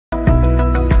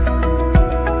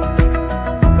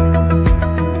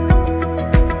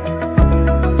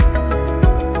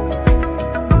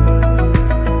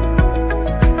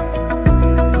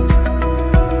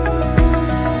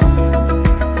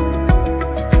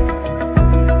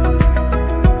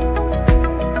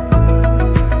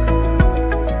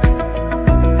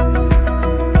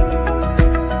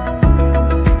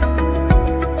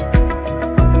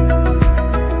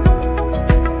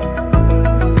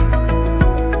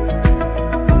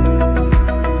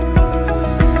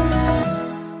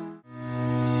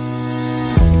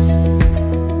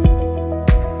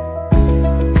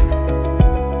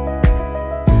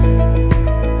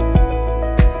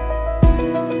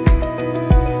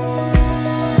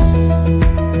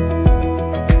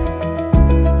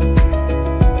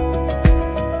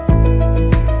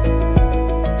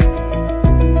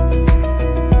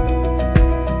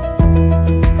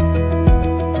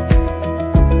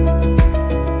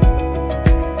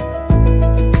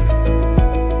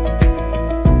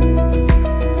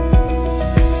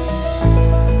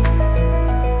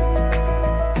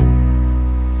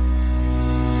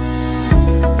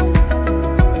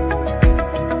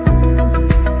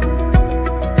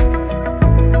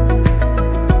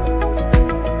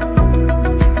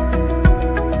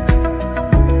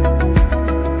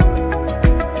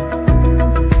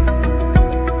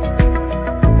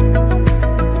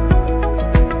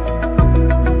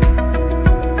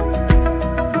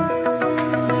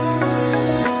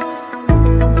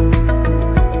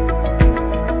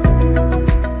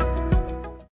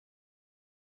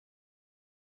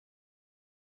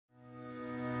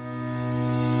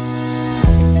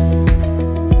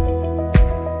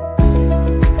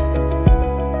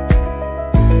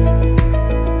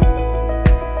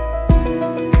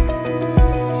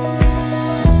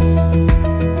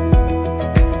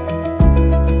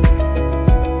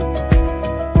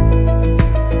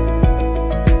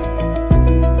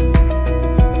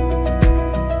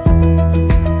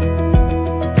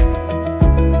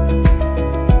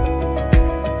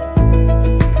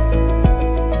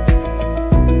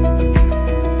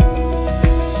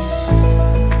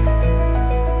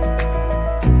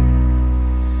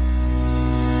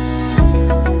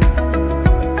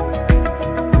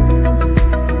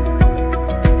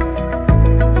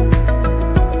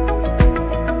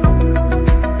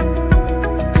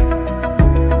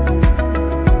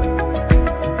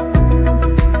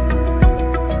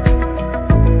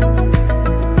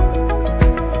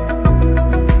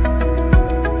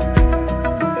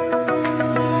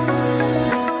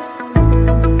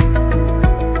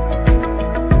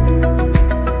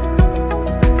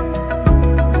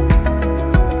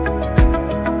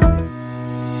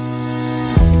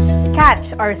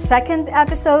our second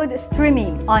episode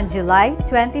streaming on July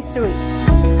 23.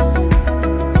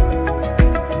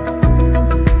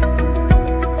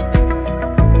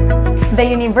 The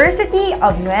University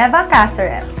of Nueva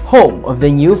Caceres, home of the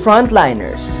new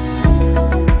Frontliners.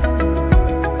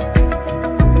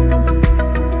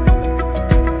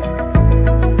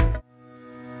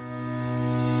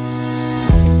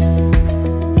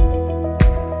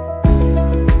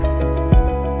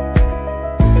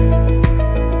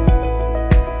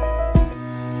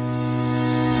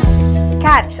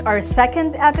 Catch our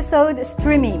second episode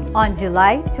streaming on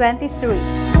July 23.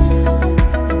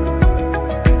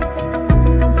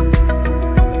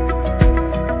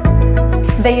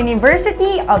 The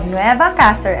University of Nueva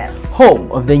Caceres,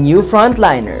 home of the new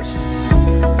Frontliners.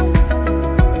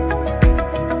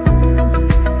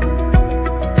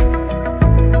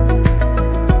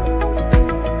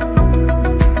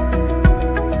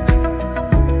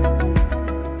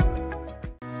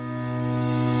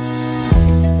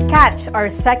 Catch our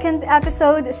second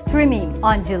episode streaming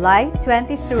on July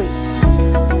 23.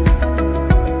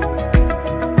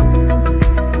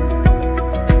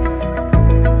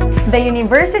 The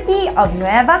University of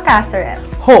Nueva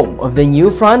Caceres, home of the new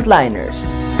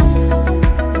Frontliners.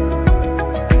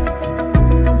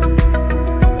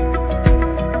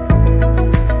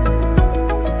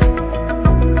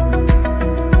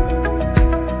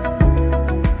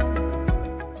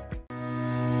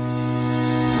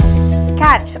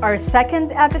 Catch our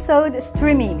second episode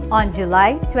streaming on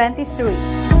July 23.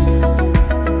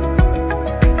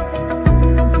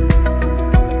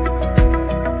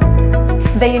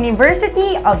 The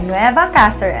University of Nueva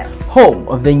Caceres, home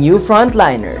of the new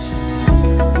Frontliners.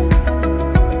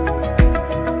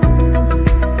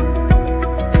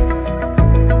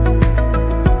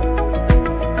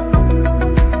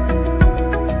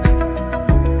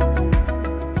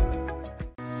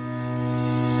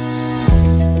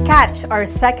 Catch our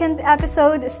second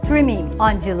episode streaming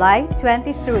on July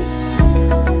 23.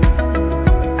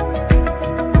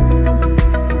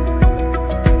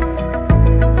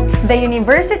 The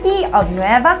University of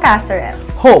Nueva Caceres,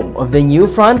 home of the new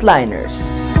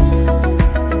Frontliners.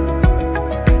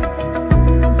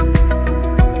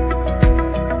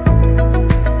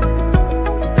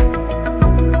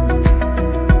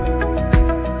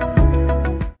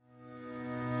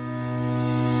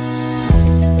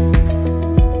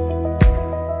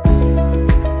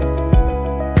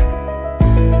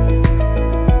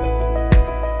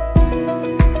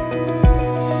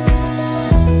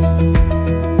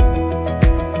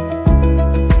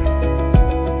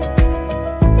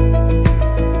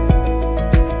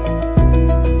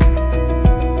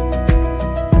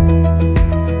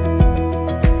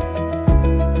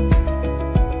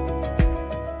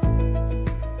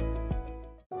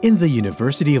 In the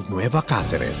University of Nueva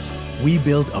Caceres, we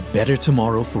build a better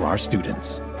tomorrow for our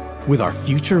students. With our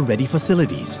future-ready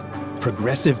facilities,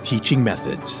 progressive teaching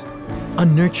methods, a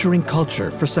nurturing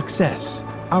culture for success,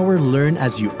 our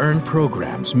learn-as-you-earn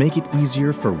programs make it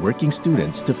easier for working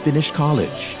students to finish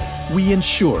college. We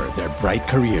ensure their bright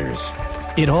careers.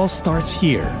 It all starts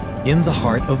here, in the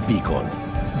heart of Bicol.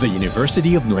 The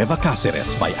University of Nueva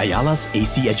Caceres by Ayala's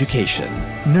AC Education,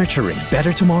 nurturing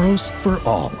better tomorrows for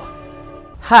all.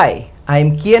 Hi,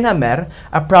 I'm Kian Hamer,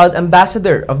 a proud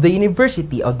ambassador of the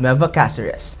University of Nueva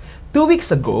Caceres. 2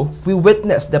 weeks ago, we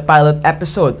witnessed the pilot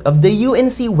episode of the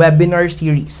UNC webinar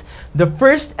series, the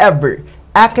first ever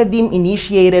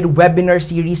academe-initiated webinar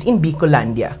series in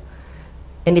Bicolandia.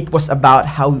 And it was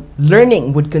about how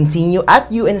learning would continue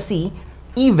at UNC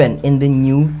even in the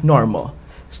new normal.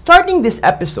 Starting this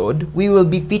episode, we will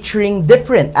be featuring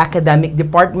different academic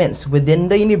departments within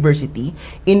the university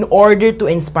in order to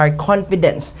inspire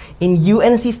confidence in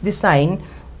UNC's design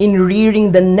in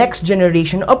rearing the next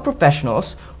generation of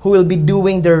professionals who will be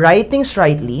doing the right things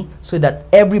rightly so that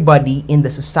everybody in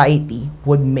the society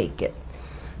would make it.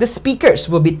 The speakers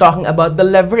will be talking about the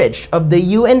leverage of the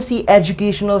UNC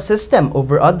educational system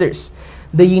over others,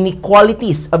 the unique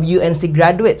qualities of UNC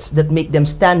graduates that make them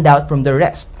stand out from the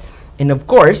rest, and of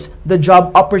course, the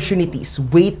job opportunities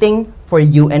waiting for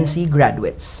UNC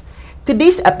graduates.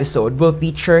 Today's episode will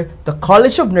feature the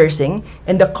College of Nursing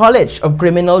and the College of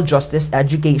Criminal Justice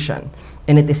Education,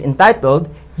 and it is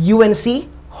entitled UNC,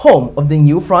 Home of the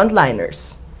New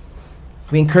Frontliners.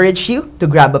 We encourage you to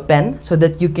grab a pen so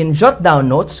that you can jot down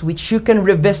notes which you can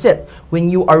revisit when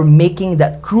you are making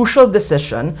that crucial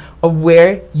decision of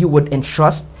where you would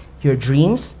entrust your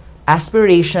dreams,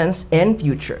 aspirations, and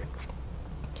future.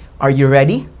 Are you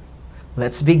ready?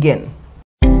 Let's begin.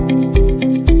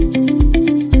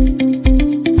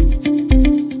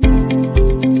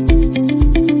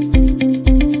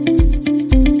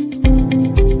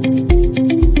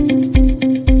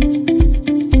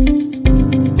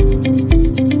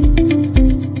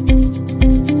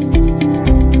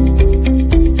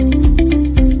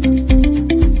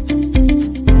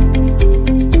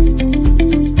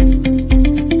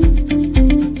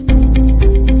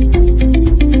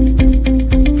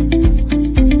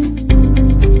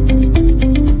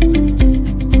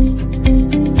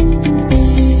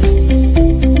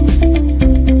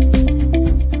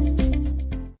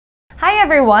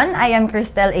 everyone, I am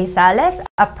Cristel A. Sales,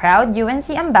 a proud UNC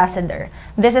ambassador.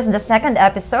 This is the second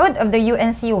episode of the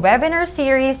UNC webinar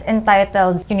series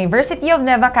entitled University of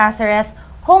Nueva Caceres,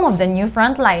 Home of the New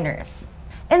Frontliners.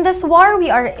 In this war we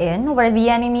are in, where the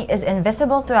enemy is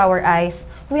invisible to our eyes,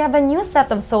 we have a new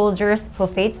set of soldiers who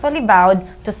faithfully vowed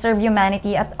to serve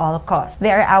humanity at all costs.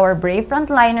 They are our brave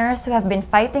frontliners who have been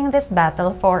fighting this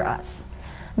battle for us.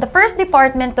 The first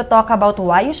department to talk about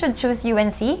why you should choose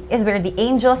UNC is where the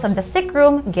angels of the sick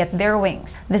room get their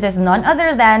wings. This is none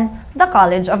other than the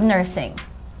College of Nursing.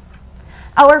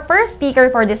 Our first speaker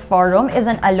for this forum is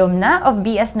an alumna of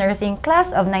BS Nursing class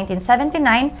of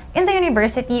 1979 in the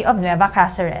University of Nueva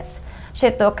Caceres. She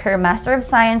took her Master of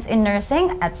Science in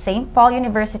Nursing at St. Paul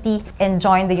University and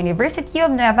joined the University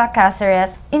of Nueva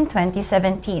Caceres in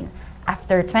 2017.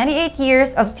 After 28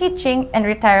 years of teaching and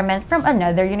retirement from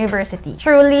another university.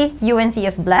 Truly, UNC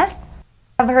is blessed to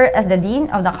have her as the Dean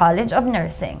of the College of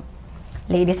Nursing.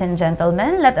 Ladies and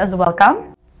gentlemen, let us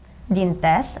welcome Dean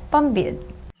Tess Pambid.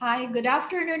 Hi, good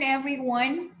afternoon,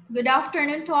 everyone. Good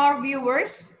afternoon to our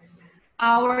viewers.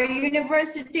 Our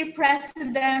University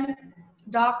President,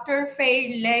 Dr.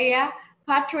 Faye Leia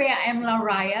Patria M.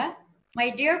 Laraya, my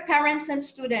dear parents and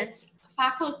students,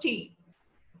 faculty,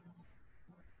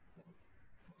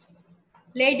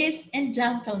 ladies and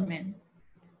gentlemen,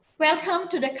 welcome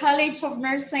to the College of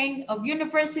Nursing of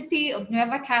University of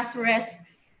Nueva Caceres,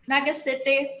 Naga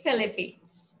City,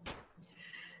 Philippines.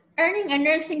 Earning a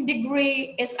nursing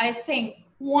degree is, I think,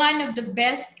 one of the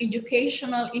best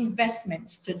educational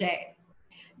investments today.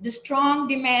 The strong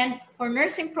demand for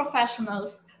nursing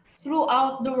professionals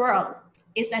throughout the world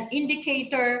is an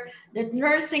indicator that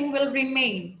nursing will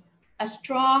remain a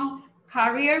strong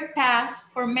career path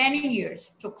for many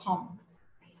years to come.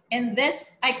 And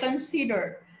this I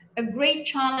consider a great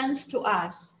challenge to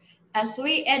us as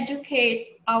we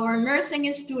educate our nursing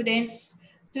students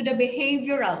to the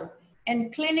behavioral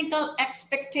and clinical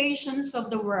expectations of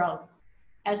the world,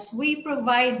 as we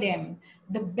provide them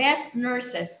the best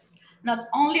nurses, not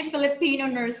only Filipino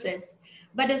nurses,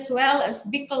 but as well as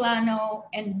Bicolano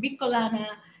and Bicolana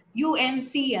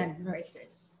UNCian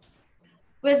nurses.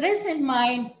 With this in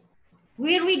mind,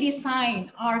 we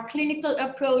redesign our clinical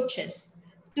approaches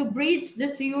to bridge the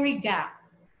theory gap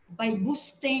by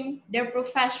boosting their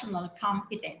professional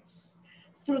competence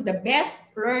through the best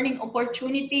learning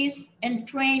opportunities and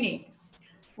trainings,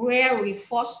 where we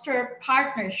foster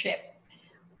partnership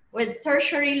with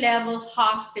tertiary level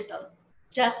hospital,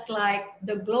 just like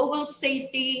the Global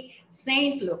City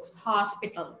St. Luke's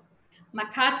Hospital,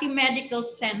 Makati Medical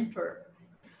Center,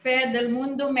 Fe del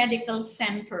Mundo Medical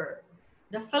Center,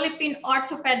 the Philippine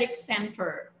Orthopedic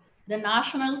Center, the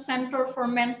National Center for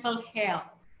Mental Health,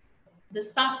 the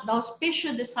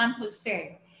Hospicio de San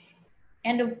Jose,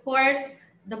 and of course,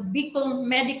 the Bicol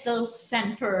Medical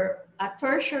Center, a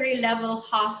tertiary level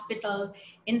hospital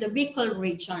in the Bicol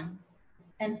region,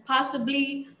 and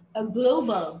possibly a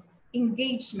global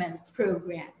engagement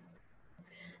program.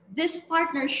 This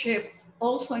partnership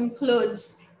also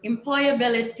includes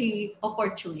employability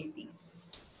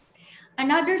opportunities.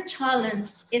 Another challenge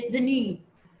is the need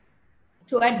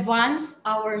to advance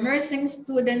our nursing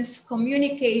students'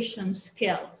 communication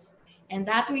skills. And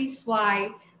that is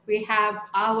why we have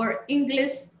our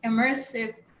English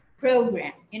immersive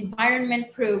program,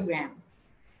 environment program,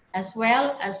 as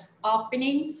well as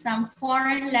opening some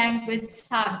foreign language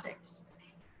subjects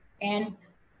and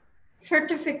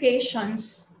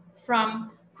certifications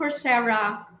from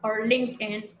Coursera or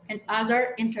LinkedIn and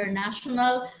other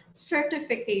international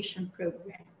certification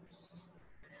programs.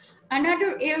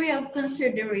 Another area of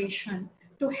consideration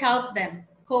to help them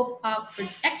cope up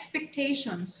with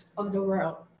expectations of the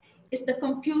world is the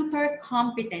computer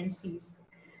competencies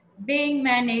being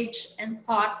managed and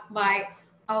taught by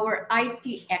our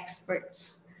IT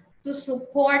experts to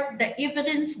support the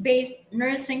evidence-based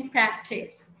nursing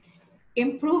practice,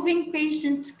 improving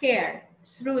patients' care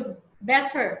through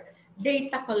better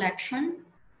data collection,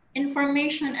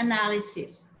 information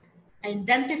analysis,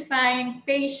 identifying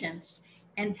patients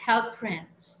and health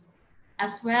trends,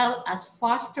 as well as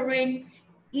fostering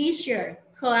easier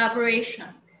collaboration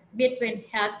between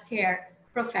healthcare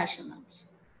professionals.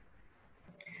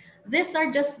 These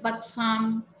are just but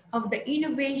some of the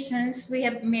innovations we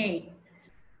have made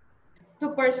to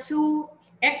pursue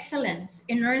excellence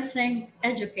in nursing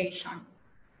education,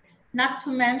 not to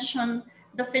mention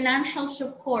the financial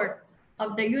support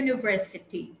of the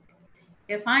university.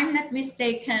 If I'm not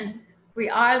mistaken, we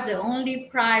are the only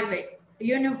private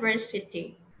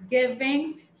university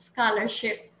giving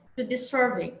scholarship to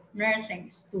deserving nursing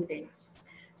students.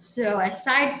 So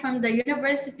aside from the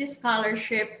university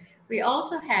scholarship, we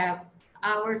also have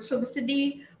our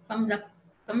subsidy from the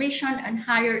Commission on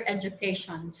Higher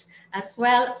Education, as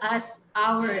well as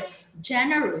our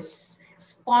generous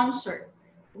sponsor.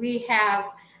 We have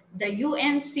the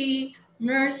UNC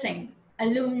Nursing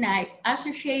Alumni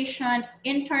Association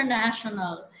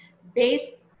International,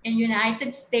 based in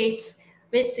United States,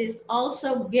 which is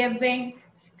also giving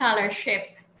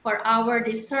scholarship for our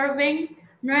deserving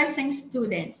nursing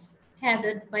students,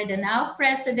 headed by the now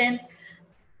President,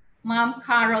 Ma'am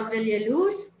Carol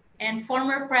Villaluz, and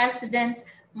former President,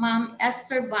 Ma'am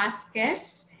Esther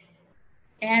Vasquez,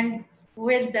 and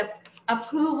with the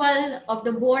approval of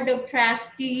the Board of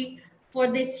Trustees for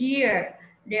this year,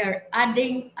 they're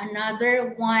adding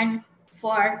another one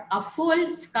for a full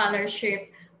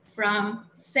scholarship from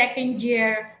second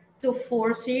year to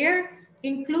fourth year,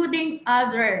 including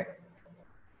other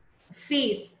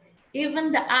fees.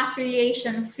 Even the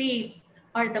affiliation fees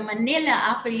or the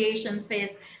Manila affiliation fees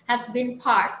has been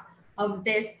part of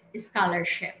this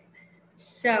scholarship.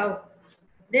 So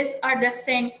these are the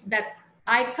things that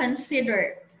I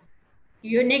consider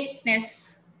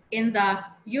uniqueness in the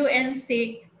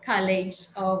UNC College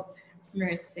of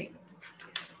Nursing.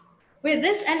 With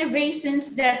these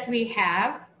innovations that we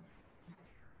have,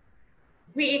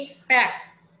 we expect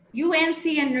UNC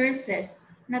and nurses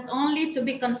not only to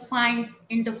be confined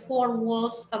in the four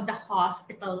walls of the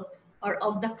hospital or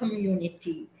of the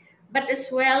community, but as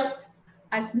well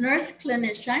as nurse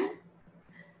clinician,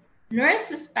 nurse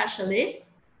specialists,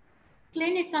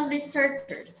 clinical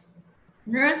researchers,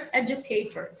 nurse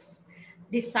educators,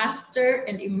 disaster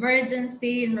and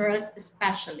emergency nurse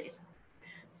specialists,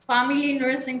 family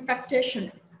nursing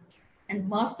practitioners, and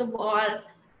most of all,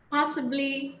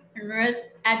 possibly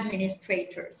nurse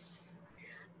administrators,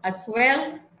 as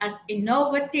well as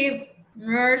innovative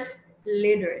nurse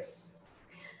leaders.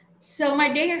 So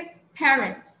my dear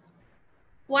parents,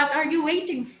 what are you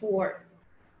waiting for?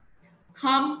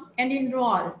 Come and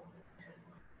enroll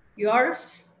your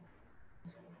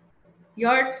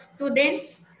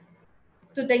students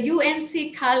to the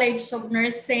UNC College of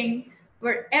Nursing,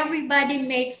 where everybody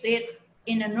makes it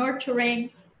in a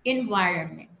nurturing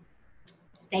environment.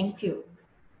 Thank you.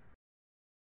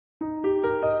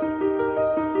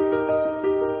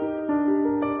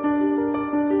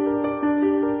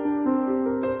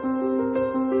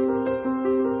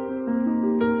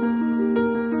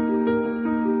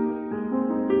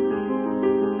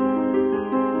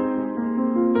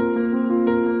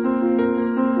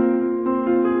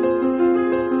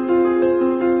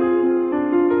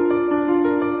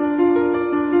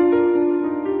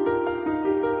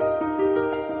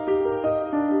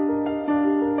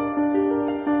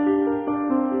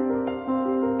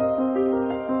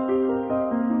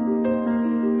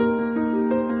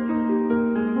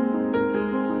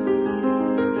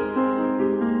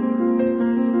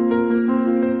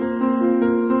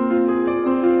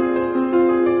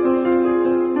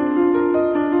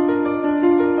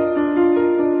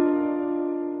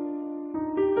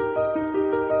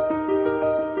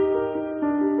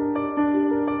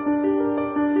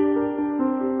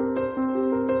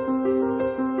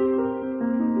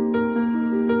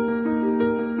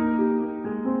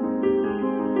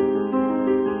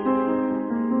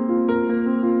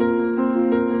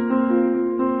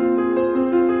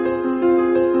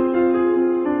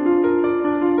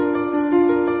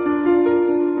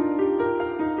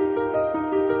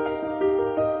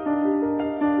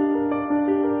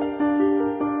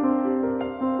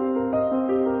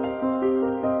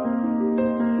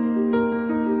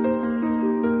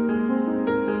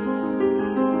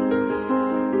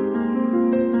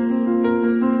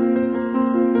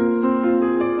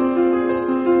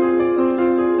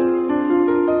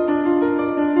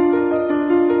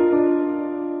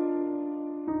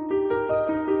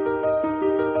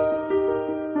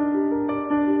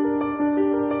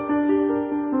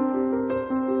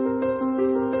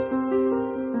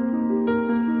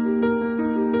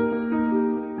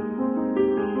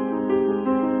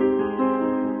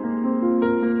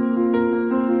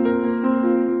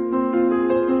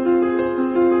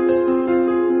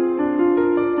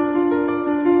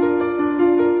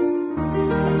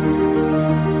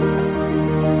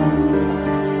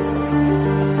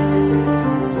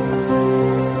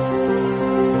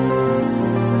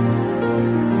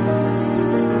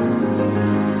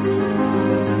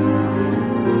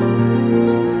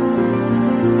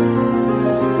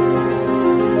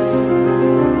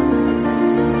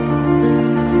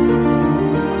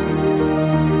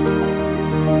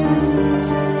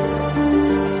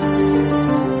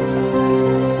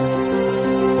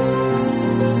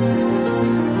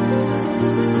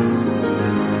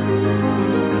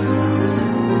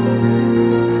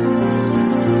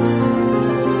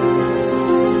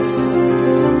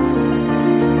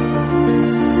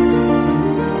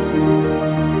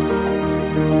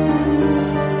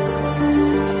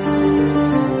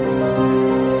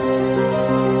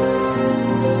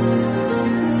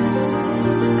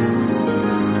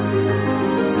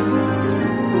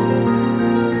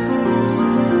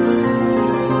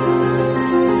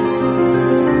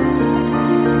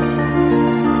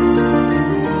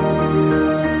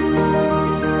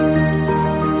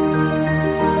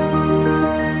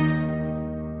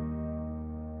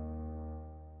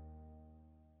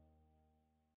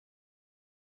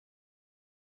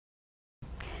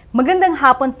 Magandang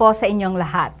hapon po sa inyong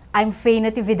lahat. I'm Faye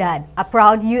Natividad, a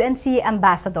proud UNC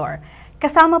ambassador.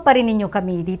 Kasama pa rin ninyo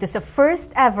kami dito sa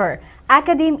first ever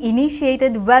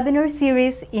academe-initiated webinar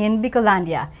series in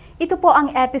Bicolandia. Ito po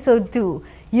ang episode 2,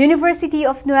 University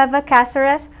of Nueva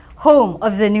Caceres, home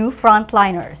of the new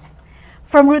frontliners.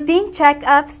 From routine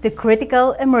checkups to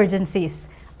critical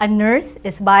emergencies, a nurse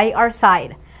is by our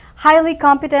side. Highly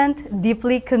competent,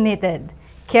 deeply committed.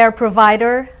 Care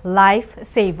provider, life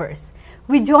savers.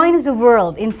 We join the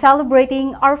world in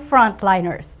celebrating our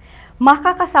frontliners.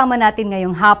 Makakasama natin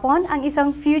ngayong hapon ang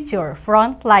isang future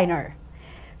frontliner.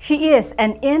 She is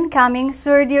an incoming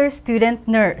third-year student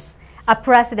nurse, a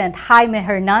President Jaime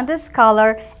Hernandez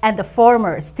Scholar, and a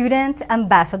former student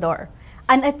ambassador,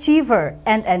 an achiever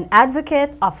and an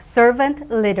advocate of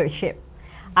servant leadership,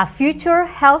 a future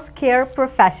healthcare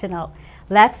professional.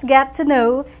 Let's get to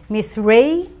know Ms.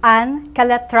 Ray Ann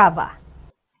Calatrava.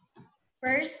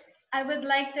 First, I would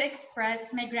like to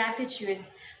express my gratitude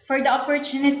for the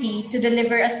opportunity to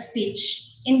deliver a speech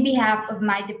in behalf of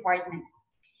my department.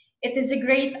 It is a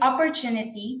great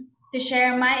opportunity to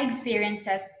share my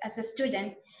experiences as a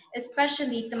student,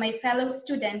 especially to my fellow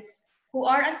students who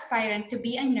are aspirant to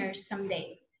be a nurse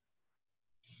someday.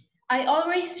 I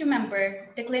always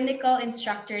remember the clinical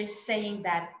instructors saying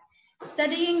that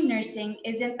studying nursing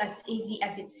isn't as easy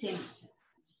as it seems.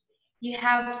 You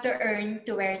have to earn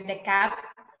to wear the cap,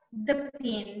 the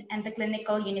pin, and the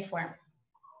clinical uniform.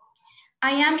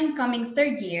 I am incoming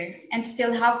third year and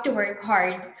still have to work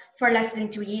hard for less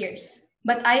than 2 years,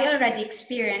 but I already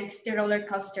experienced the roller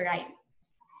coaster ride.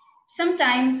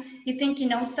 Sometimes you think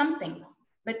you know something,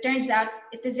 but turns out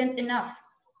it isn't enough.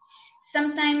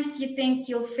 Sometimes you think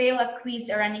you'll fail a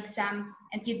quiz or an exam,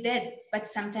 and you did, but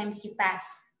sometimes you pass.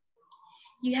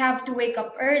 You have to wake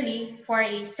up early for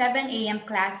a 7 a.m.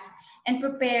 class and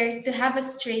prepare to have a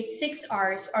straight 6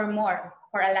 hours or more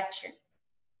for a lecture.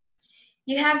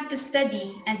 You have to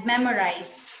study and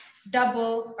memorize,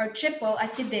 double or triple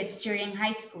as you did during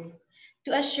high school,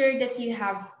 to assure that you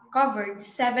have covered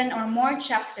 7 or more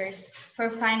chapters for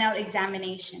final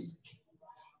examination.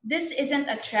 This isn't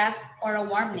a threat or a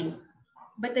warning,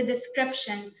 but a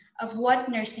description of what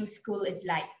nursing school is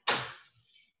like.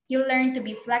 You'll learn to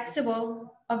be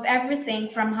flexible of everything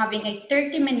from having a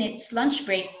 30 minutes lunch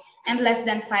break and less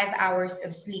than 5 hours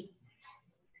of sleep.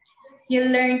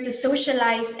 You'll learn to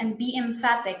socialize and be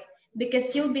emphatic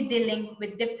because you'll be dealing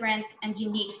with different and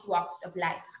unique walks of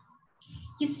life.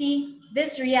 You see,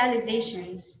 these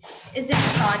realizations isn't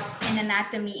taught in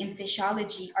anatomy and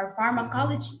physiology or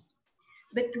pharmacology,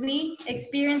 but we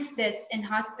experience this in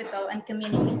hospital and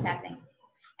community setting,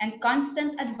 and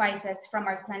constant advices from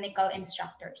our clinical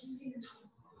instructors.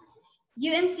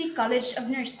 UNC College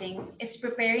of Nursing is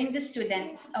preparing the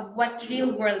students of what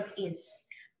real world is,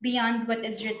 beyond what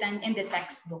is written in the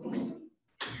textbooks.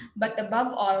 But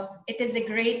above all, it is a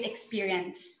great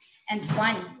experience and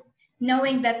fun,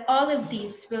 knowing that all of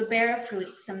these will bear a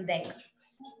fruit someday.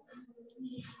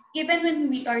 Even when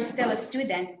we are still a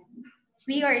student,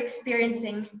 we are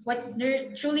experiencing what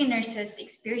truly nurses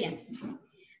experience.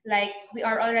 Like we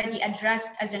are already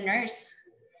addressed as a nurse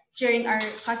during our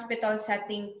hospital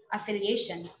setting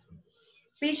affiliation.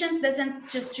 Patient doesn't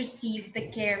just receive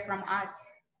the care from us,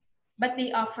 but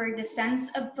they offer the sense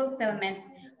of fulfillment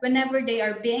whenever they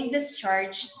are being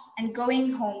discharged and going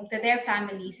home to their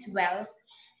families well,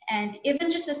 and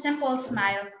even just a simple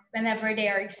smile whenever they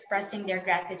are expressing their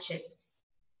gratitude.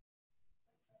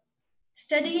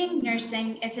 Studying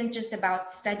nursing isn't just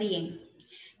about studying.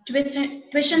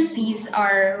 Tuition fees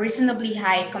are reasonably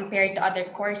high compared to other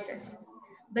courses,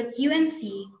 but UNC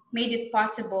made it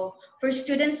possible for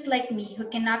students like me who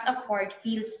cannot afford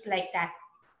fees like that.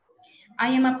 I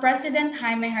am a President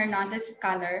Jaime Hernandez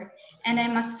Scholar, and I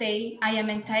must say I am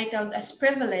entitled as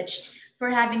privileged for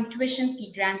having tuition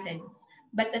fee granted.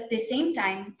 But at the same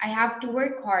time, I have to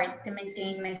work hard to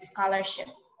maintain my scholarship.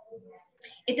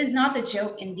 It is not a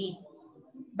joke indeed,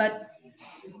 but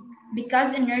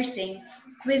because in nursing,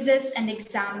 quizzes and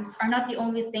exams are not the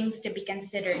only things to be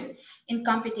considered in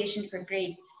competition for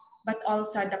grades, but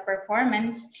also the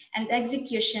performance and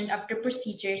execution of the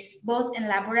procedures both in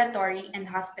laboratory and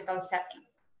hospital setting.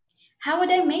 How would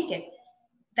I make it?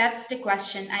 That's the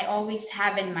question I always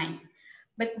have in mind.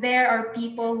 But there are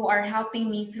people who are helping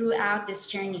me throughout this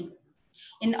journey.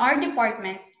 In our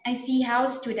department, I see how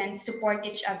students support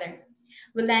each other.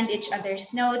 We lend each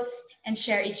other's notes and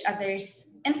share each other's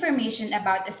information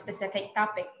about a specific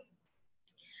topic.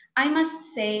 I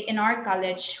must say in our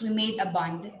college, we made a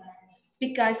bond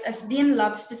because as Dean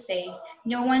loves to say,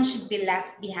 no one should be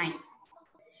left behind.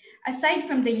 Aside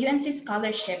from the UNC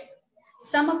scholarship,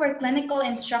 some of our clinical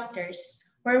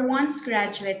instructors were once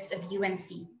graduates of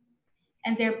UNC,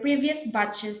 and their previous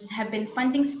batches have been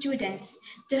funding students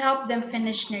to help them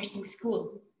finish nursing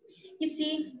school. You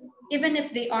see, even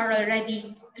if they are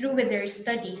already through with their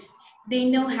studies, they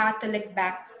know how to look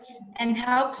back and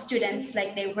help students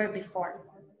like they were before.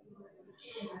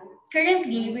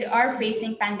 Currently, we are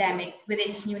facing pandemic with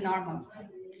its new normal.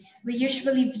 We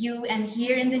usually view and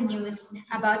hear in the news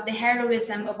about the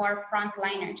heroism of our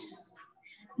frontliners.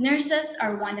 Nurses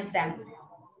are one of them.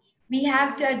 We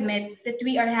have to admit that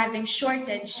we are having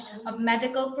shortage of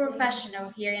medical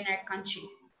professionals here in our country.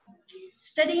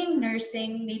 Studying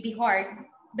nursing may be hard,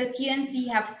 but UNC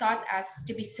have taught us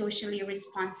to be socially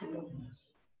responsible.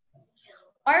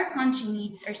 Our country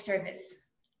needs our service.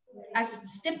 As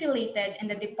stipulated in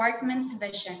the department's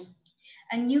vision,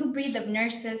 a new breed of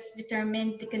nurses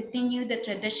determined to continue the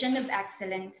tradition of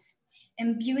excellence,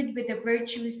 imbued with the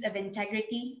virtues of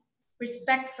integrity,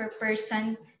 respect for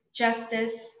person,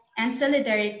 justice, and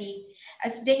solidarity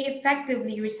as they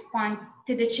effectively respond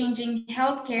to the changing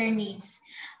healthcare needs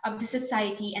of the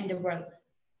society and the world.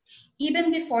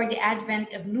 Even before the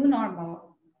advent of new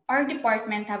normal, our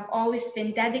department have always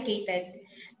been dedicated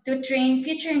to train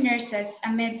future nurses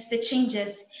amidst the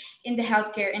changes in the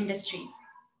healthcare industry.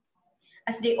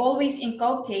 As they always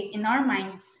inculcate in our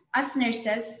minds, as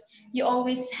nurses, you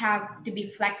always have to be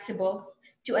flexible,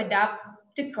 to adapt,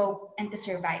 to cope, and to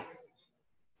survive.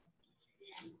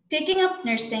 Taking up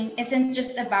nursing isn't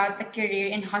just about a career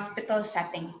in hospital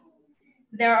setting.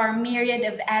 There are myriad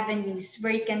of avenues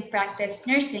where you can practice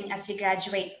nursing as you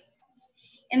graduate.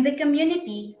 In the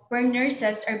community, where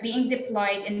nurses are being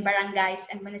deployed in barangays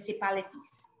and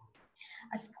municipalities.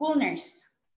 A school nurse,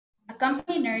 a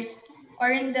company nurse,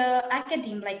 or in the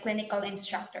academe like clinical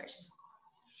instructors.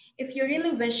 If you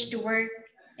really wish to work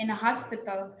in a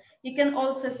hospital, you can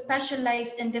also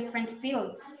specialize in different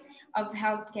fields of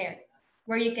healthcare,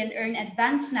 where you can earn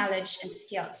advanced knowledge and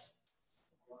skills.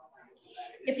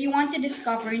 If you want to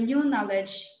discover new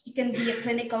knowledge, you can be a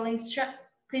clinical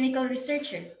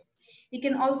researcher. You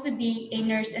can also be a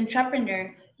nurse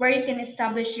entrepreneur, where you can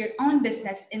establish your own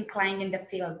business inclined in the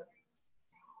field.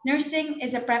 Nursing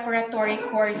is a preparatory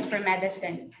course for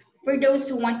medicine, for those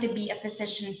who want to be a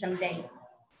physician someday.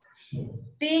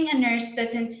 Being a nurse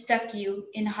doesn't stuck you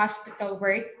in hospital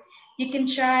work. You can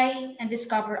try and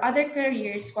discover other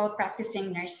careers while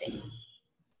practicing nursing.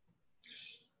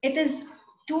 It is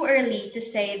too early to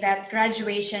say that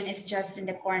graduation is just in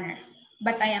the corner,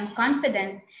 but I am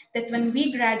confident that when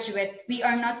we graduate, we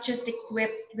are not just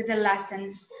equipped with the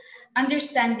lessons,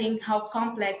 understanding how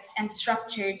complex and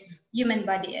structured human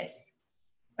body is,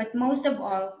 but most of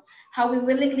all, how we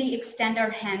willingly extend our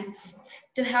hands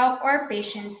to help our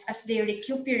patients as they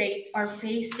recuperate or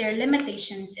face their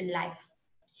limitations in life.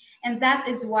 And that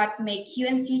is what makes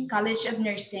UNC College of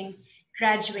Nursing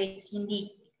graduates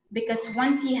unique, because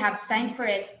once you have signed for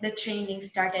it, the training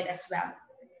started as well.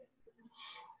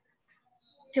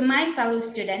 To my fellow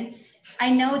students, I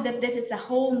know that this is a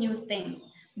whole new thing,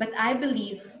 but I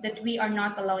believe that we are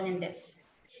not alone in this.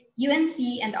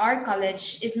 UNC and our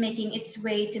college is making its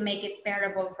way to make it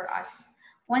bearable for us.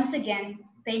 Once again,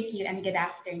 thank you and good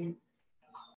afternoon.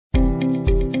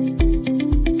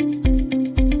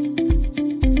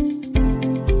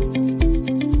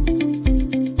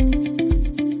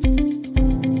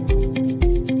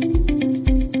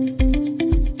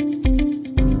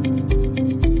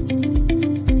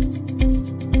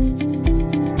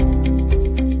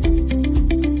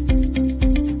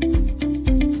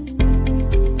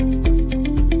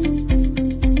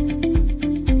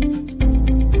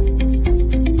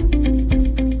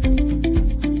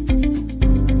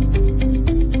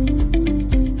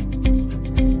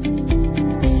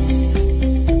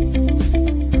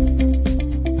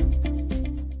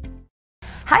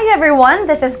 Hi everyone,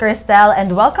 this is Cristel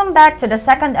and welcome back to the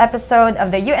second episode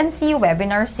of the UNC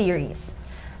webinar series.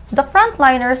 The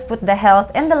frontliners put the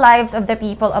health and the lives of the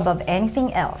people above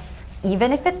anything else,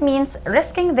 even if it means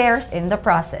risking theirs in the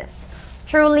process.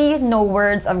 Truly, no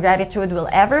words of gratitude will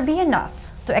ever be enough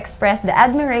to express the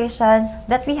admiration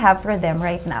that we have for them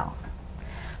right now.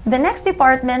 The next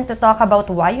department to talk about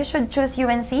why you should choose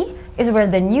UNC is where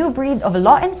the new breed of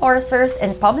law enforcers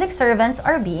and public servants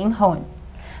are being honed.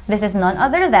 This is none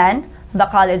other than the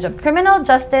College of Criminal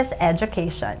Justice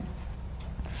Education.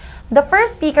 The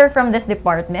first speaker from this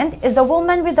department is a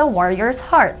woman with a warrior's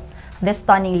heart. This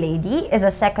stunning lady is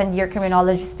a second-year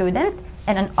criminology student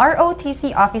and an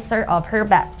ROTC officer of her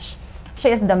batch. She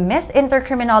is the Miss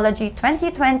Intercriminology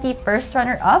 2020 first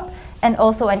runner-up and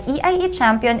also an EIE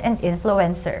champion and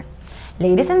influencer.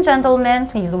 Ladies and gentlemen,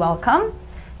 please welcome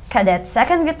Cadet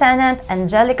Second Lieutenant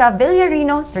Angelica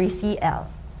Villarino 3CL.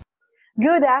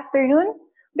 Good afternoon.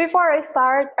 Before I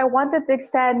start, I wanted to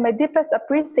extend my deepest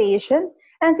appreciation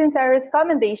and sincerest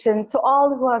commendation to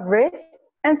all who have risked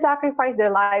and sacrificed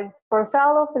their lives for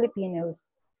fellow Filipinos.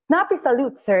 Snappy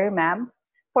salute, sir, ma'am,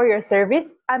 for your service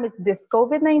amidst this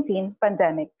COVID-19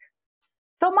 pandemic.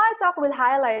 So my talk will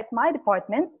highlight my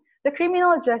department, the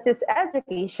criminal justice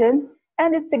education,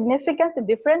 and its significance in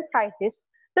different crises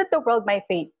that the world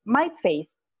might face,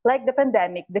 like the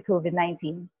pandemic, the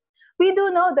COVID-19. We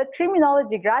do know that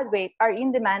criminology graduates are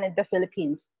in demand in the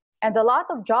Philippines, and a lot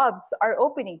of jobs are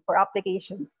opening for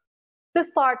applications. To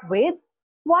start with,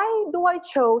 why do I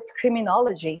choose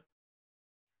criminology?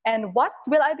 And what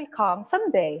will I become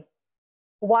someday?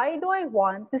 Why do I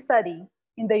want to study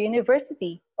in the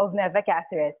University of Nueva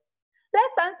Caceres?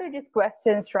 Let's answer these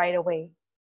questions right away.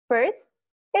 First,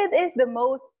 it is the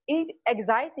most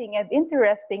exciting and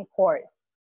interesting course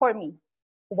for me.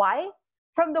 Why?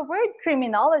 From the word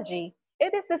criminology,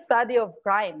 it is the study of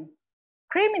crime,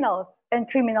 criminals, and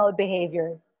criminal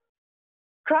behavior.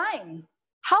 Crime.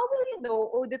 How will you know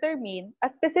or determine a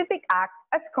specific act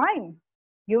as crime?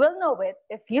 You will know it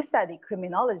if you study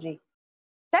criminology.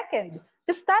 Second,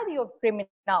 the study of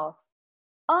criminals.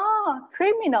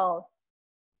 Criminal.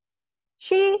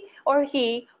 She or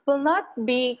he will not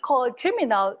be called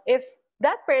criminal if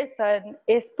that person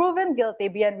is proven guilty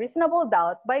beyond reasonable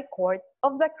doubt by court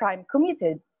of the crime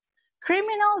committed.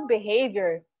 Criminal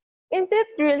behavior. Is it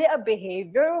really a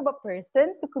behavior of a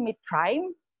person to commit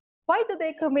crime? Why do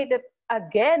they commit it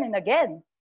again and again?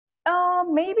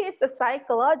 Maybe it's a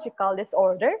psychological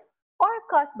disorder or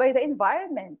caused by the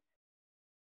environment.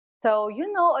 So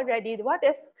you know already what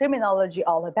is criminology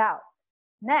all about.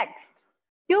 Next,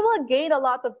 you will gain a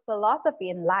lot of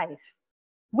philosophy in life.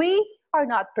 We are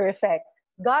not perfect.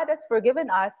 God has forgiven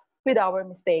us with our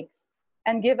mistakes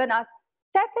and given us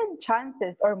second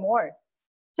chances or more.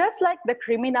 Just like the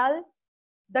criminal,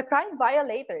 the crime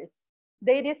violators,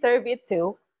 they deserve it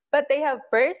too, but they have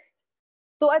first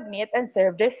to admit and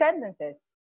serve their sentences.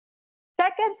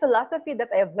 Second philosophy that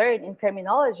I've learned in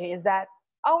criminology is that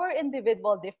our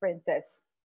individual differences.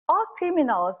 All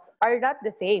criminals are not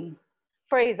the same.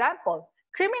 For example,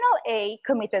 criminal A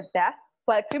committed theft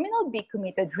while criminal B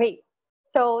committed rape.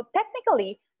 So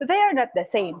technically, they are not the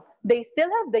same. They still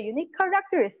have the unique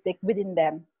characteristic within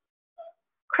them.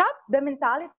 Crop the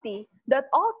mentality that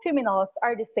all criminals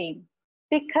are the same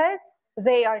because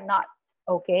they are not.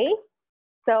 Okay?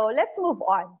 So let's move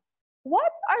on.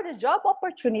 What are the job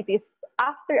opportunities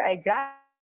after I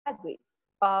graduate?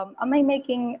 Am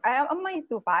I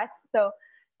too fast? So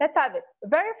let's have it.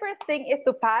 Very first thing is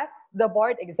to pass the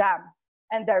board exam,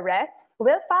 and the rest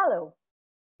will follow.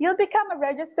 You'll become a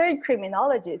registered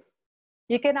criminologist.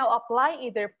 You can now apply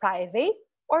either private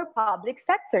or public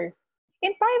sector.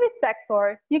 In private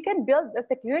sector, you can build a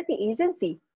security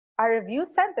agency, a review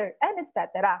center, and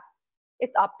etc.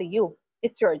 It's up to you.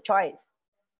 It's your choice.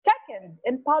 Second,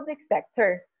 in public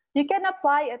sector, you can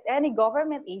apply at any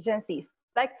government agencies.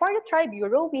 Like for the Tri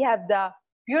Bureau, we have the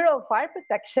Bureau of Fire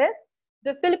Protection,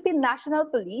 the Philippine National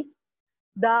Police,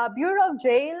 the Bureau of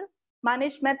Jail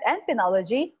Management and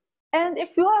Penology. And if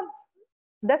you have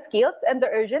the skills and the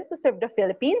urgent to serve the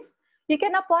Philippines, you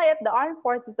can apply at the Armed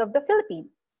Forces of the Philippines,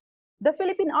 the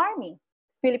Philippine Army,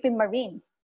 Philippine Marines,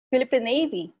 Philippine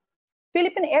Navy,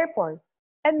 Philippine Air Force,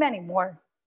 and many more.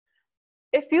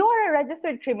 If you are a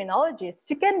registered criminologist,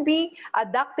 you can be a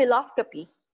dactyloscopy,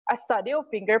 a study of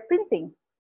fingerprinting,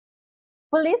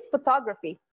 police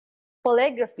photography,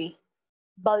 polygraphy,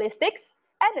 ballistics,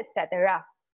 and etc.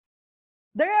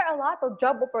 There are a lot of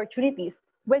job opportunities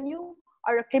when you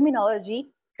are a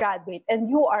criminology graduate and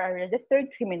you are a registered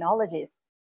criminologist.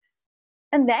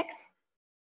 And next,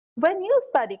 when you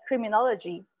study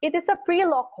criminology, it is a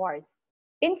pre-law course.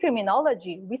 In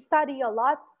criminology, we study a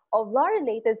lot of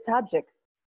law-related subjects.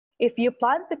 If you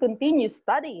plan to continue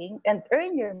studying and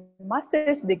earn your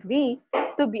master's degree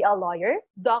to be a lawyer,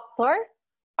 doctor,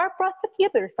 or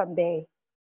prosecutor someday.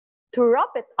 To wrap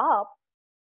it up,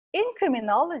 in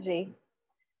criminology,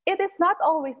 it is not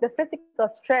always the physical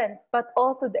strength, but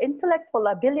also the intellectual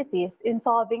abilities in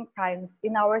solving crimes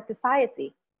in our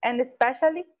society, and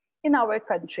especially in our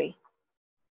country.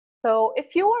 So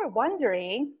if you are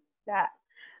wondering that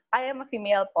I am a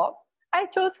female pop, I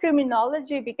chose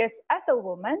criminology because as a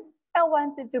woman, I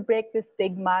wanted to break the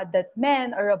stigma that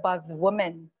men are above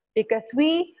women because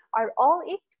we are all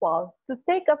equal to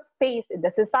take up space in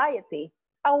the society.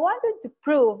 I wanted to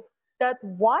prove that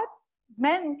what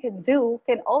men can do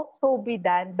can also be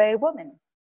done by women.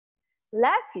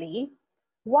 Lastly,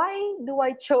 why do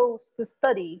I chose to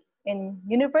study in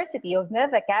University of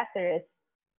Nueva Caceres?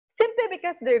 Simply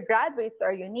because their graduates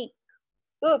are unique.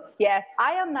 Oops, yes,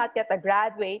 I am not yet a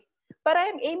graduate, but I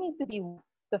am aiming to be one,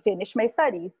 to finish my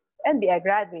studies and be a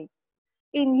graduate.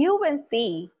 In UNC,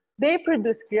 they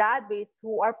produce graduates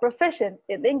who are proficient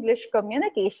in English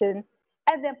communication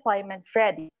and employment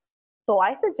ready. So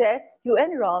I suggest you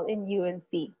enroll in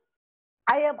UNC.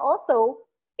 I am also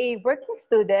a working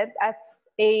student as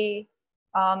a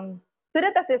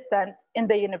student assistant in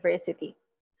the university.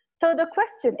 So the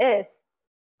question is,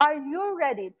 are you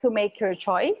ready to make your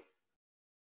choice?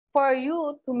 For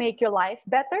you to make your life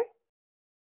better?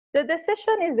 The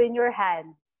decision is in your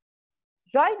hand.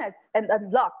 Join us and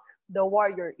unlock the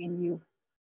warrior in you.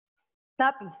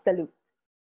 Snappy salute.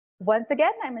 Once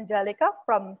again, I'm Angelica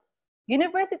from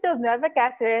University of Nueva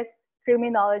Caceres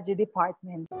Criminology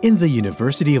Department. In the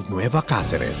University of Nueva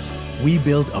Caceres, we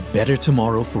build a better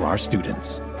tomorrow for our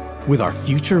students. With our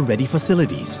future-ready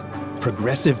facilities,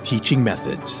 progressive teaching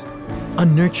methods, a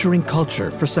nurturing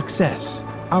culture for success,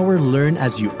 our Learn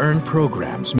As You Earn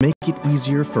programs make it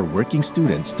easier for working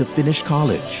students to finish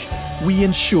college. We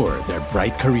ensure their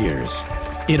bright careers.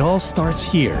 It all starts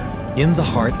here, in the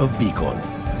heart of Bicol.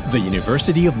 The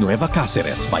University of Nueva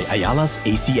Caceres by Ayala's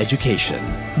AC Education,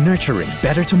 nurturing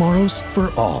better tomorrows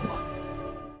for all.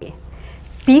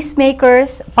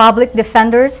 Peacemakers, public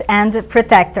defenders, and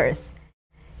protectors.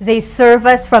 They serve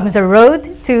us from the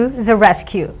road to the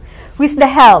rescue. With the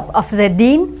help of the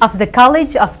Dean of the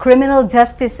College of Criminal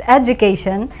Justice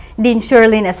Education, Dean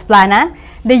Sherlyn Esplana,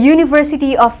 the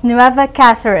University of Nueva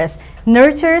Caceres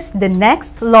nurtures the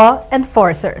next law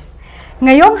enforcers.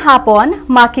 Ngayong hapon,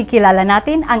 makikilala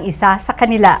natin ang isa sa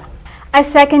kanila. A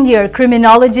second-year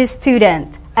criminology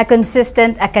student, a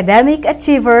consistent academic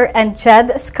achiever and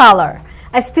CHED scholar,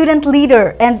 a student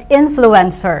leader and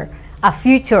influencer, a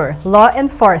future law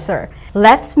enforcer.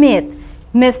 Let's meet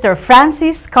Mr.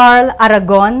 Francis Carl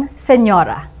Aragon,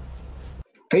 Senora.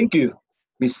 Thank you,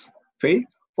 Miss Faye,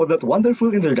 for that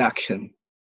wonderful introduction.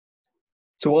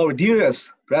 To our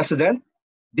dearest President,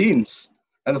 Deans,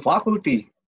 and faculty,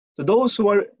 to those who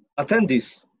are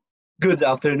attendees, good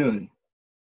afternoon.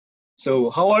 So,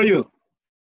 how are you?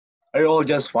 Are you all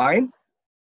just fine?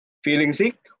 Feeling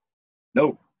sick?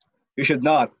 No, you should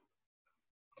not.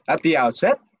 At the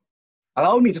outset,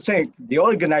 allow me to thank the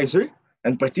organizer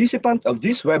and participant of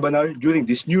this webinar during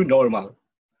this new normal.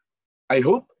 I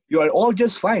hope you are all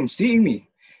just fine seeing me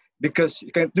because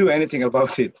you can't do anything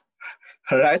about it.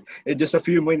 All right? It's just a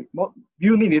few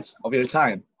minutes of your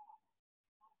time.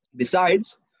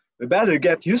 Besides, we better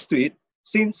get used to it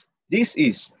since this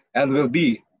is and will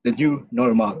be the new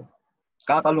normal.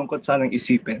 Kakalungkot sanang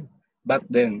isipin, but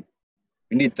then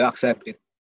we need to accept it.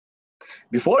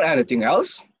 Before anything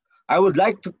else, I would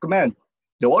like to commend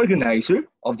the organizer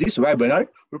of this webinar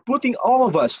for putting all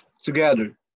of us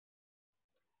together.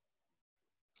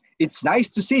 It's nice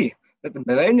to see that the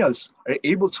millennials are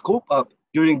able to cope up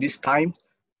during this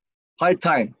hard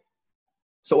time.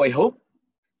 So I hope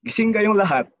gising kayong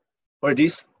lahat for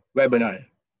this webinar.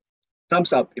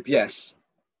 Thumbs up if yes.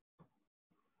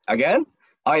 Again,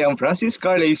 I am Francis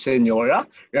Carlay Senora,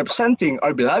 representing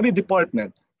our beloved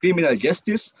department, Criminal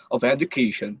Justice of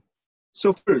Education.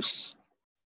 So first,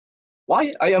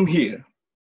 why I am here?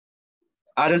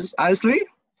 Honestly,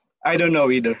 I don't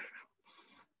know either.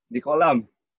 Di ko alam.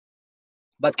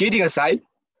 But kidding aside,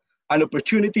 an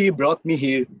opportunity brought me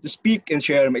here to speak and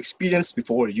share my experience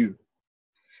before you.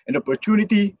 An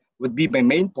opportunity would be my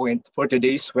main point for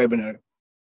today's webinar.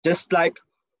 Just like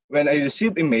when I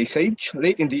received a message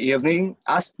late in the evening,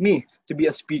 asked me to be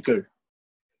a speaker.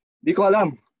 Di ko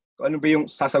alam kung ano ba yung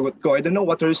sasagot ko. I don't know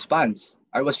what to respond.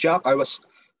 I was shocked. I was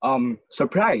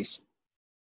surprised.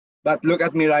 But look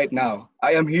at me right now.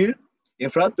 I am here in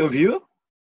front of you.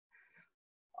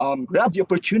 Grab the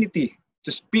opportunity to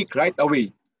speak right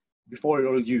away before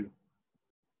all you.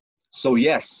 So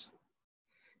yes,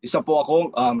 isa po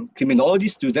akong criminology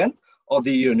student of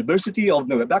the University of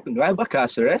Nueva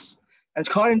Caceres and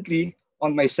currently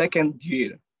on my second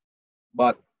year.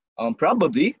 But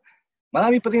probably,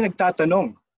 marami pa rin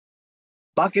nagtatanong,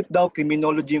 bakit daw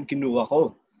criminology yung kinuha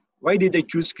ko? Why did I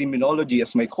choose criminology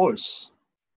as my course?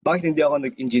 Bakit hindi ako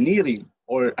nag-engineering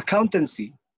or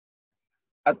accountancy?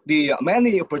 At the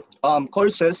many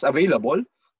courses available,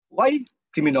 why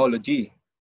criminology?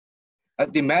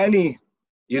 At the many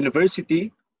university,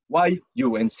 why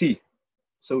UNC?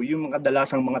 So yung mga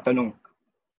kadalasang mga tanong.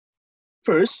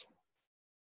 First,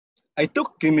 I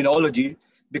took criminology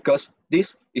because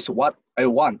this is what I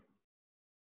want.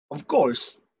 Of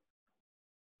course,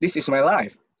 this is my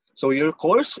life. So your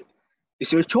course is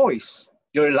your choice.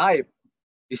 Your life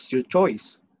is your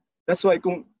choice. That's why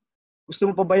kung gusto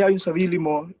mo pabayaan yung sarili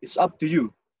mo, it's up to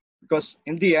you. Because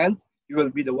in the end, you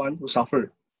will be the one who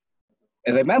suffer.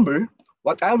 And remember,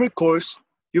 whatever course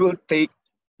you will take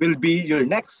will be your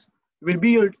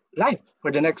life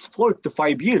for the next 4 to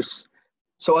 5 years.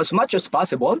 So as much as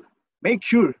possible, make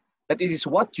sure that it is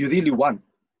what you really want.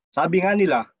 Sabi nga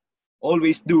nila,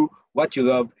 always do what you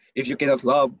love if you cannot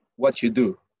love what you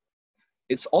do.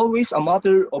 It's always a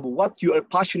matter of what you are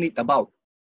passionate about.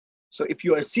 So if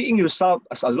you are seeing yourself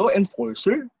as a law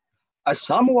enforcer, as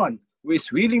someone who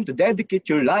is willing to dedicate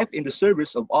your life in the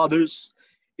service of others,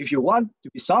 if you want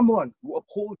to be someone who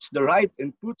upholds the right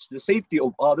and puts the safety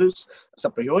of others as a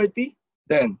priority,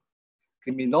 then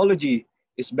criminology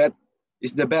is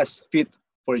the best fit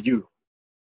for you.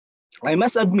 I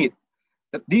must admit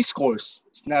that this course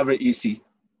is never easy,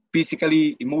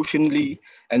 physically, emotionally,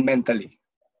 and mentally.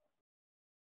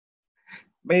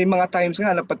 May mga times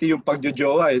nga na pati yung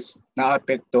pagjojowa is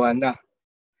naapektuhan na.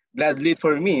 Gladly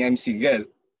for me, I'm single.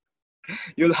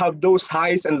 You'll have those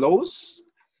highs and lows.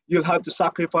 You'll have to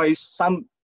sacrifice some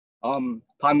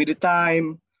family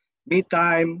time, me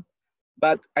time.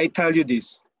 But I tell you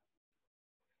this,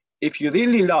 if you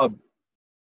really love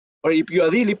or if you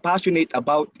are really passionate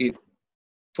about it,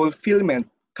 fulfillment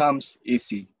comes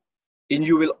easy. And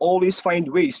you will always find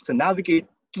ways to navigate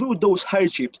through those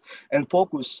hardships and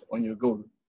focus on your goal.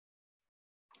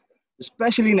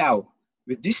 Especially now,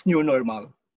 with this new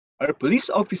normal, our police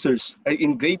officers are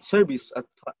in great service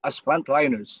as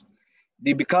frontliners.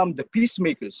 They become the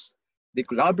peacemakers. They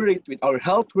collaborate with our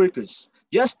health workers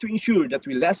just to ensure that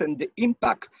we lessen the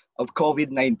impact of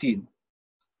COVID-19.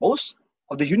 Most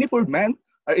of the uniformed men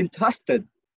are entrusted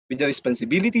with the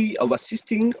responsibility of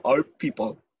assisting our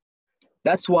people.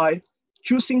 That's why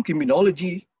choosing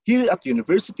criminology here at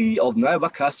University of Nueva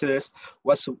Caceres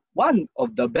was one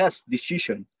of the best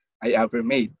decisions I ever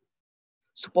made.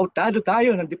 Suportado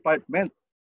tayo ng department.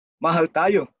 Mahal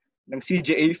tayo ng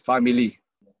CJA family.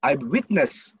 I've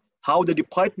witnessed how the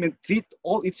department treats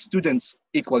all its students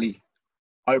equally.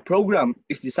 Our program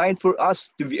is designed for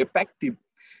us to be effective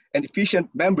and efficient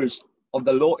members of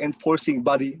the law enforcing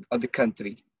body of the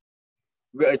country.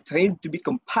 We are trained to be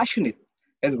compassionate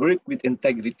and work with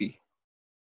integrity.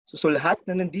 So sa lahat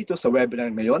na nandito sa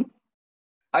webinar ngayon,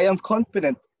 I am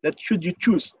confident that should you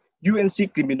choose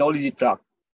UNC Criminology track,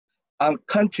 our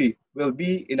country will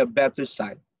be in a better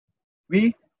side.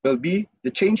 We will be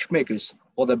the change makers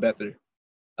for the better.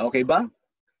 Okay ba?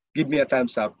 Give me a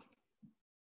thumbs up.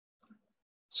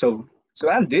 So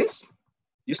and this,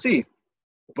 you see,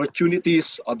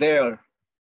 opportunities are there.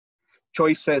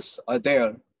 Choices are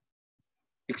there.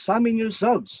 Examine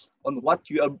yourselves on what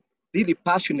you are really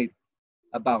passionate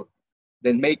about,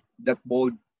 then make that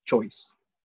bold choice.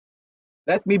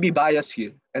 Let me be biased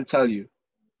here and tell you,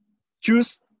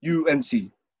 choose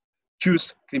UNC,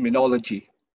 choose criminology.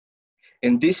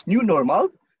 In this new normal,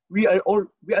 we are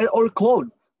all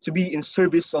called to be in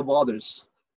service of others.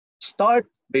 Start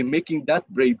by making that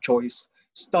brave choice.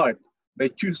 Start by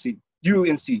choosing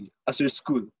UNC as your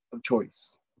school of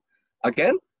choice.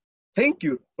 Again, thank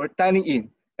you for tuning in,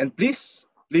 and please,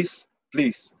 please,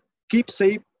 please keep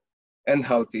safe and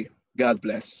healthy. God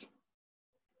bless.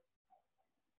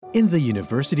 In the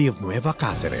University of Nueva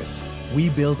Caceres, we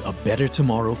build a better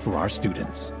tomorrow for our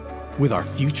students. With our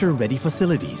future-ready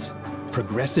facilities,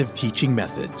 progressive teaching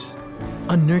methods,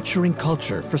 a nurturing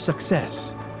culture for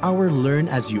success, our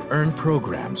Learn-as-you-earn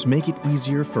programs make it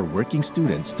easier for working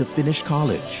students to finish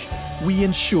college. We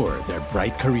ensure their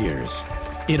bright careers.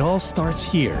 It all starts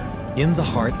here, in the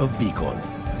heart of Bicol.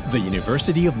 The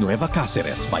University of Nueva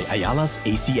Caceres by Ayala's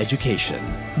AC Education,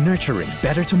 nurturing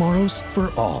better tomorrows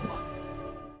for all.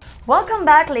 Welcome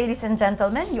back, ladies and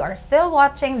gentlemen. You are still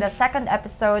watching the second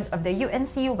episode of the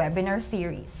UNC webinar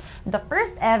series, the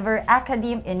first ever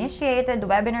academe-initiated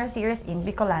webinar series in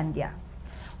Bicolandia.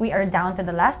 We are down to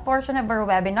the last portion of our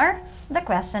webinar, the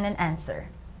question and answer.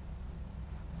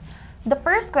 The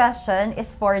first question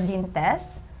is for Dean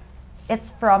Tess.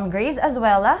 It's from Grace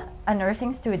Azuela, a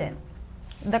nursing student.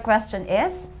 The question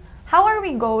is, how are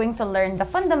we going to learn the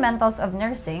fundamentals of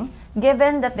nursing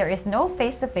given that there is no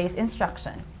face-to-face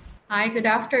instruction? Hi, good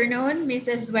afternoon, Ms.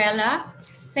 Azuela.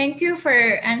 Thank you for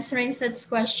answering such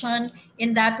question.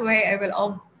 In that way, I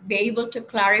will be able to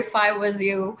clarify with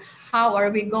you how are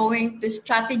we going to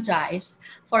strategize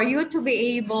for you to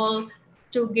be able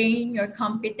to gain your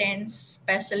competence,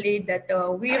 especially that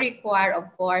we require, of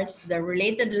course, the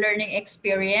related learning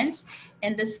experience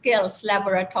and the skills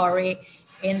laboratory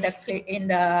in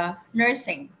the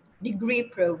nursing degree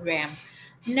program.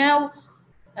 Now,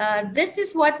 this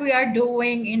is what we are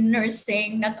doing in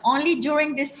nursing, not only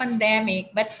during this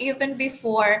pandemic, but even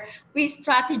before. We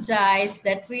strategize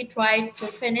that we try to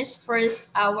finish first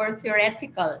our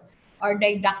theoretical or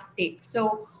didactic.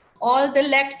 So All the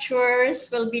lectures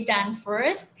will be done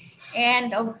first.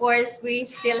 And of course, we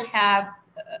still have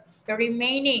the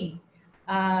remaining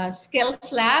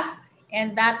skills lab,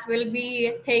 and that will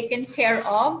be taken care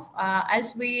of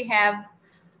as we have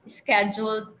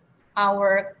scheduled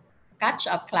our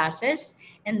catch-up classes,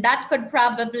 and that could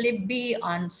probably be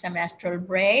on semestral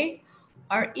break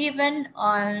or even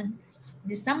on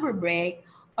December break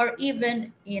or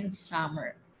even in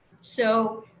summer.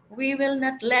 So we will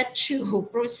not let you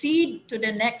proceed to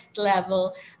the next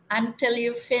level until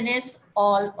you finish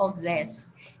all of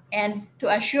this. And to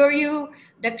assure you,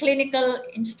 the clinical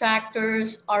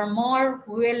instructors are more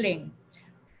willing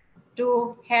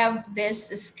to have this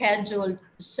scheduled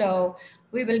so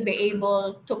we will be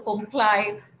able to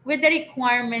comply with the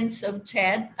requirements of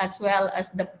TED as well as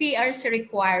the PRC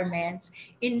requirements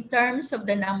in terms of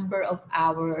the number of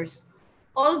hours.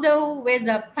 Although with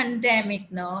the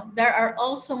pandemic, no, there are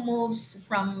also moves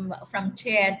from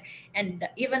CHED and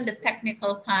even the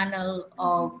technical panel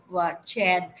of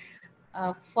CHED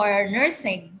for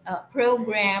nursing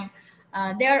program,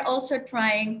 they are also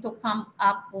trying to come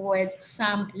up with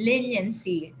some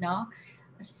leniency, no?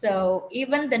 So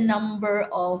even the number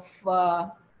of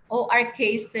OR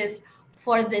cases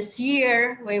for this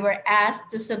year, we were asked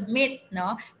to submit,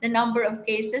 no, the number of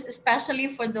cases, especially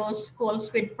for those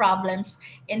schools with problems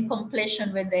in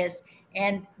completion with this.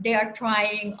 And they are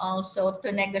trying also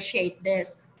to negotiate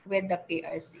this with the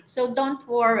PRC. So don't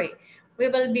worry. We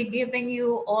will be giving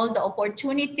you all the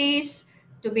opportunities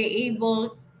to be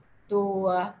able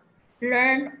to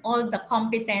learn all the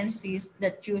competencies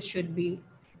that you should be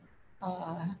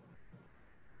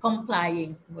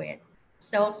complying with.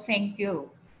 So thank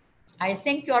you. I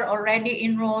think you're already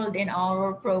enrolled in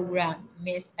our program,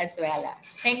 Ms. Azuela.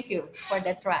 Thank you for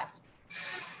the trust.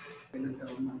 Thank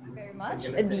you very much,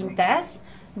 Dean Tess.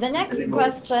 The next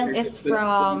question is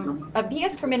from a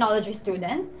BS Criminology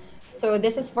student. So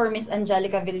this is for Ms.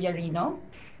 Angelica Villarino.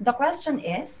 The question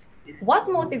is, what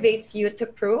motivates you to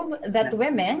prove that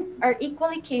women are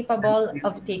equally capable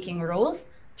of taking roles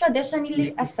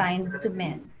traditionally assigned to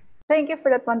men? Thank you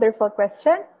for that wonderful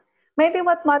question. Maybe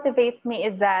what motivates me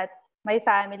is that my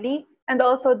family and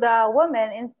also the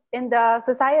women in the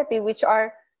society which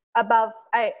are above,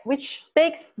 which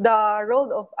takes the role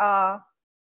of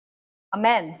a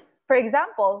man. For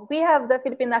example, we have the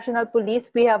Philippine National Police,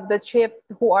 we have the chief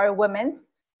who are women,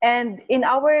 and in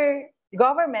our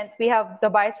government, we have the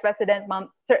Vice President,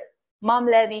 Ma'am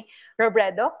Lenny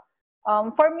Robredo.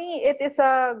 For me, it is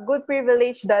a good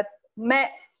privilege that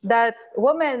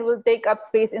women will take up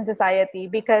space in society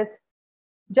because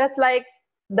just like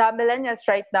the millennials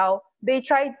right now, they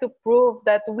tried to prove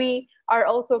that we are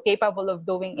also capable of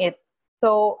doing it.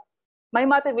 So my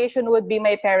motivation would be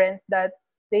my parents, that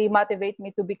they motivate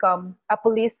me to become a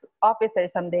police officer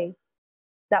someday.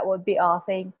 That would be all.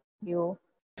 Thank you.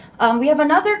 We have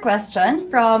another question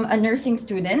from a nursing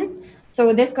student.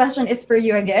 So this question is for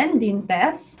you again, Dean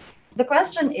Tess. The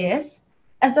question is,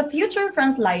 as a future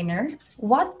frontliner,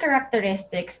 what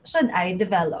characteristics should I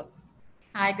develop?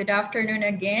 Hi, good afternoon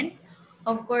again.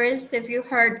 Of course, if you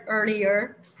heard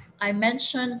earlier, I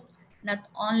mentioned not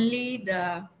only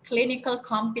the clinical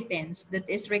competence that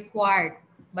is required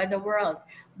by the world,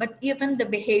 but even the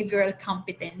behavioral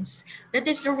competence. That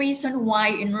is the reason why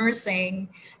in nursing,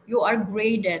 you are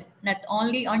graded not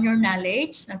only on your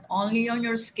knowledge, not only on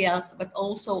your skills, but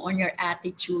also on your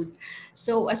attitude.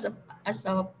 So as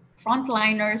a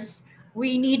frontliners,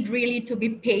 we need really to be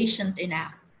patient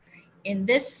enough. In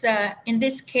this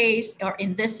case or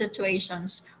in these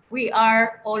situations, we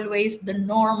are always the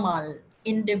normal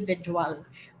individual.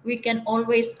 We can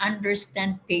always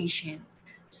understand patient.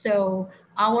 So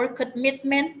our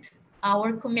commitment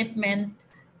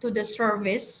to the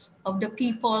service of the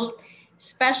people,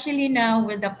 especially now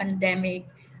with the pandemic,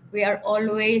 we are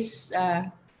always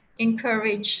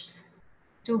encouraged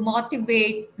to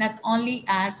motivate not only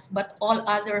us, but all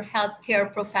other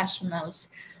healthcare professionals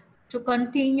to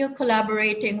continue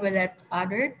collaborating with each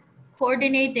other,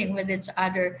 coordinating with each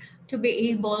other to be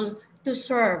able to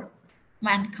serve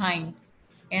mankind.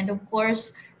 And of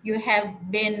course, you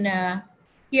have been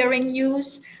hearing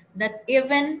news that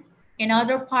even in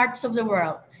other parts of the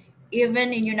world,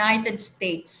 even in United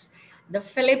States, the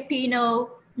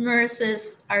Filipino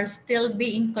nurses are still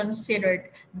being considered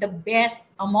the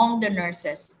best among the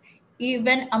nurses.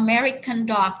 Even American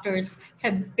doctors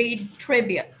have paid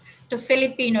tribute to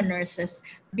Filipino nurses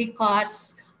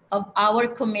because of our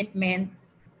commitment,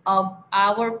 of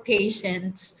our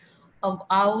patience, of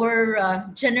our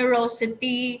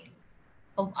generosity,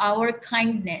 of our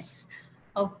kindness,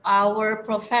 of our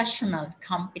professional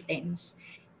competence.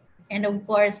 And of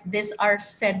course, these are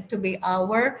said to be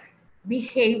our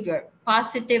behavior,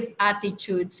 positive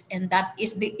attitudes, and that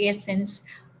is the essence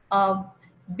of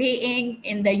being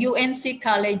in the UNC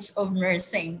College of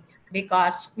Nursing,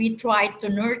 because we try to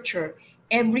nurture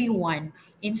everyone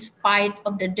in spite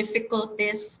of the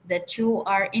difficulties that you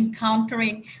are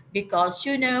encountering, because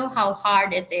you know how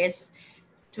hard it is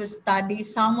to study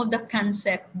some of the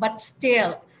concept, but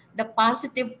still the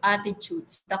positive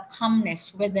attitudes, the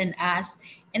calmness within us,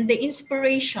 and the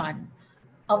inspiration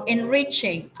of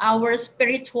enriching our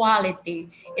spirituality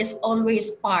is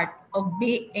always part of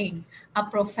being a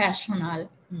professional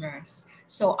nurse.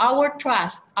 So our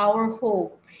trust, our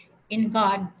hope in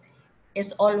God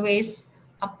is always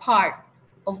a part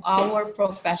of our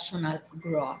professional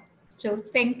growth. So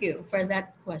thank you for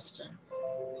that question.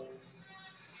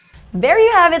 There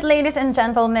you have it, ladies and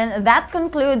gentlemen. That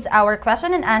concludes our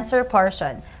question and answer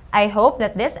portion. I hope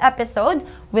that this episode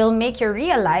will make you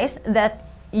realize that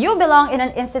you belong in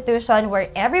an institution where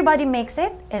everybody makes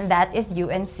it, and that is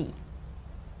UNC.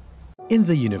 In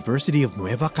the University of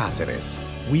Nueva Caceres,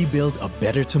 we build a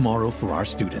better tomorrow for our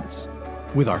students.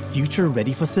 With our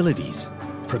future-ready facilities,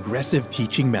 progressive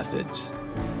teaching methods,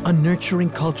 a nurturing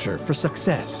culture for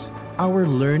success, our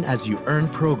Learn-as-you-earn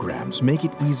programs make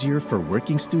it easier for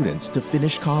working students to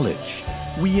finish college.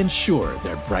 We ensure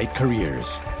their bright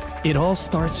careers. It all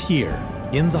starts here,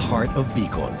 in the heart of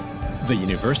Bicol. The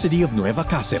University of Nueva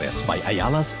Caceres by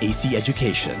Ayala's AC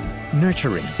Education,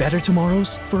 nurturing better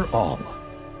tomorrows for all.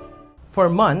 For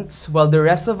months, while the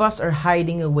rest of us are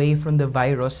hiding away from the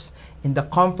virus in the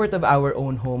comfort of our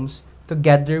own homes,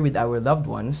 together with our loved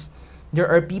ones, there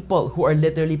are people who are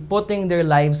literally putting their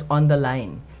lives on the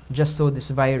line just so this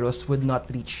virus would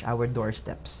not reach our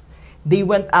doorsteps. They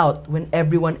went out when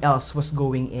everyone else was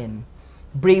going in,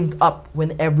 braved up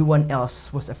when everyone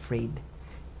else was afraid,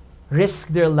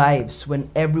 risked their lives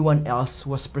when everyone else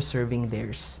was preserving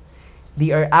theirs.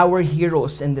 They are our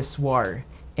heroes in this war,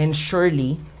 and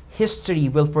surely history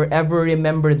will forever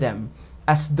remember them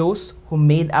as those who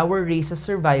made our race's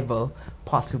survival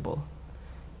possible.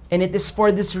 And it is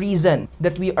for this reason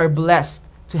that we are blessed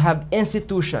to have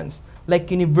institutions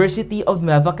like University of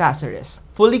Nueva Caceres,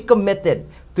 fully committed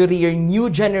to rear new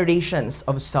generations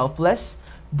of selfless,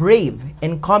 brave,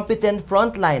 and competent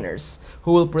frontliners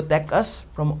who will protect us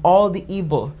from all the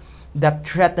evil that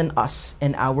threaten us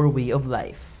and our way of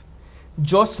life.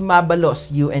 Diyos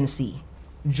Mabalos UNC,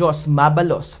 Diyos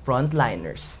Mabalos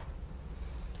Frontliners.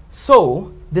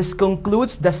 So, this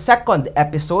concludes the second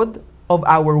episode of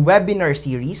our webinar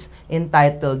series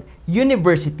entitled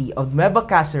University of Nueva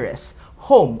Caceres,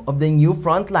 Home of the New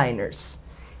Frontliners.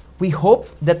 We hope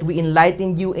that we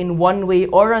enlightened you in one way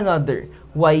or another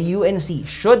why UNC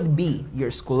should be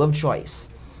your school of choice.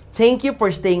 Thank you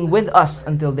for staying with us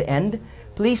until the end.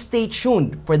 Please stay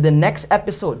tuned for the next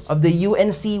episodes of the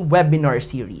UNC webinar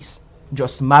series.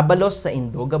 Diyos Mabalos sa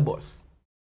Indogabos.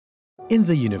 In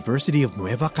the University of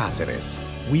Nueva Caceres,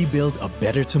 we build a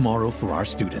better tomorrow for our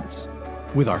students.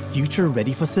 With our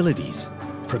future-ready facilities,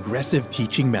 progressive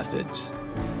teaching methods,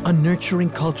 a nurturing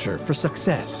culture for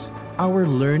success, our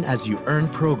Learn-as-you-earn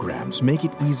programs make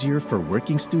it easier for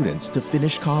working students to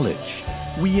finish college.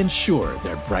 We ensure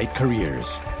their bright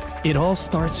careers. It all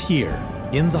starts here,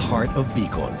 in the heart of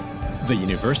Bicol. The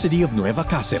University of Nueva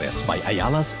Caceres by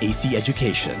Ayala's AC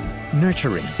Education,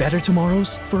 nurturing better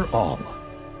tomorrows for all.